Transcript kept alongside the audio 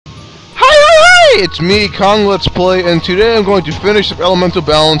it's me, Kong Let's Play, and today I'm going to finish Elemental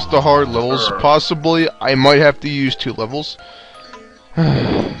Balance the hard levels. Possibly, I might have to use 2 levels.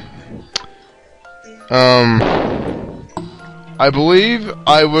 I believe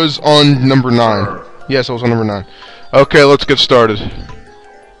I was on number 9. Yes, I was on number 9. Okay, let's get started.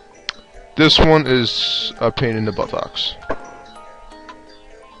 This one is a pain in the buttocks.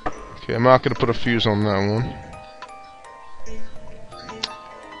 Okay, I'm not going to put a fuse on that one.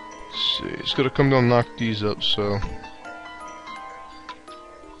 See, it's gonna come down and knock these up, so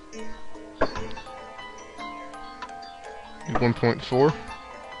 1.4.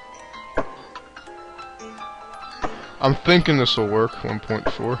 I'm thinking this will work.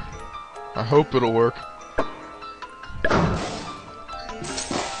 1.4. I hope it'll work.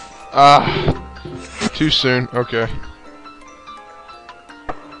 Ah, too soon. Okay.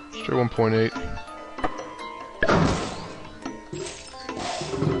 Let's try 1.8.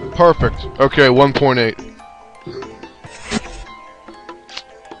 Perfect. Okay, 1.8.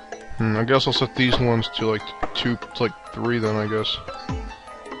 I guess I'll set these ones to like 2, to like 3 then, I guess.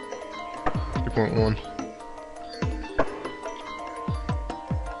 3.1.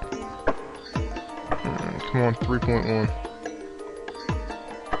 Come on, 3.1.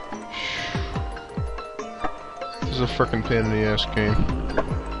 This is a frickin' pain in the ass game.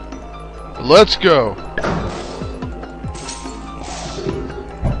 Let's go!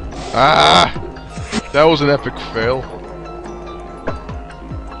 Ah! That was an epic fail.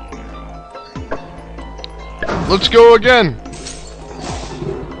 Let's go again!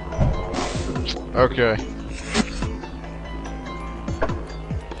 Okay.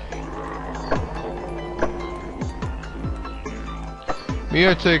 Me,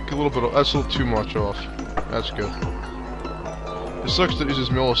 I take a little bit of... That's a little too much off. That's good. It sucks that it uses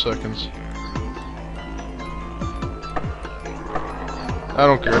milliseconds. I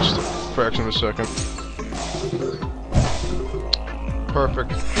don't care, it's a fraction of a second.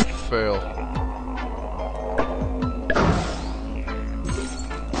 Perfect. Fail.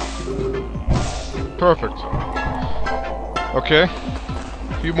 Perfect. Okay.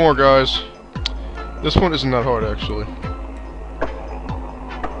 A few more, guys. This one isn't that hard, actually.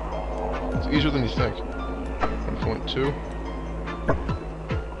 It's easier than you think. 1.2.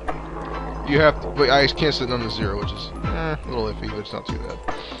 You have to, but I can't set none to 0, which is a little iffy, but it's not too bad.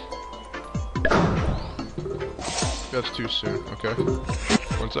 That's too soon. Okay.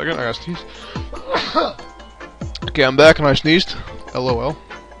 1 second, I got sneezed. Okay, I'm back and I sneezed. LOL.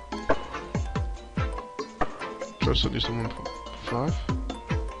 Try setting these to 1.5.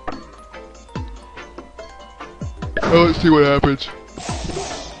 Oh, let's see what happens.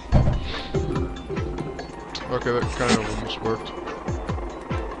 Okay, that kind of almost worked.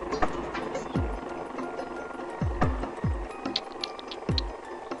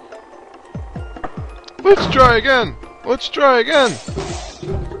 Let's try again! Let's try again!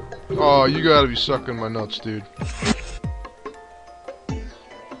 Oh, you gotta be sucking my nuts, dude.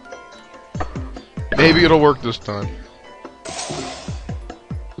 Maybe it'll work this time.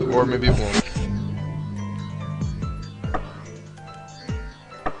 Or maybe it won't.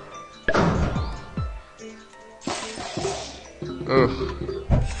 Ugh.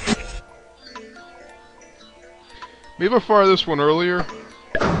 Maybe if I fire this one earlier.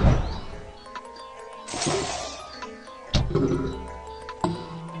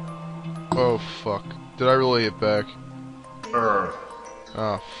 Oh fuck. Did I really hit back?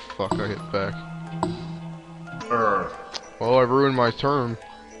 Oh fuck, I hit back. Well, I ruined my turn.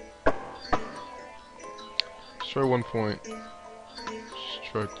 Let's try 1 point.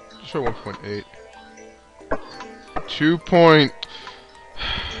 Let's try 1.8.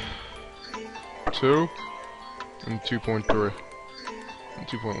 2.2 and 2.3 and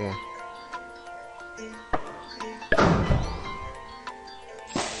 2.1.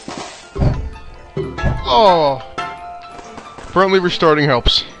 Oh! Apparently restarting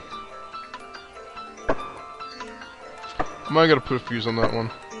helps. I might gotta put a fuse on that one.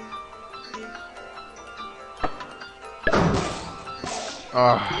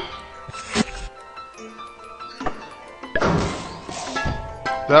 Ah.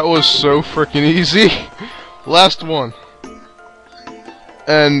 That was so freaking easy. Last one.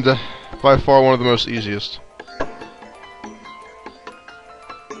 And by far one of the most easiest.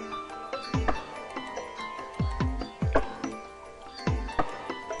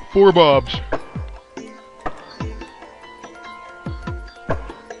 Four bobs.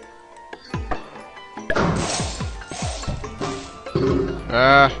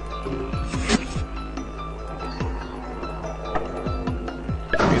 Ah.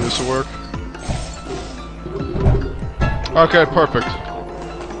 Maybe this will work. Okay, perfect.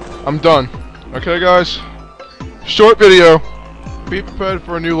 I'm done. Okay, guys? Short video. Be prepared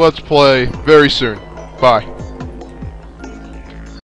for a new Let's Play very soon. Bye.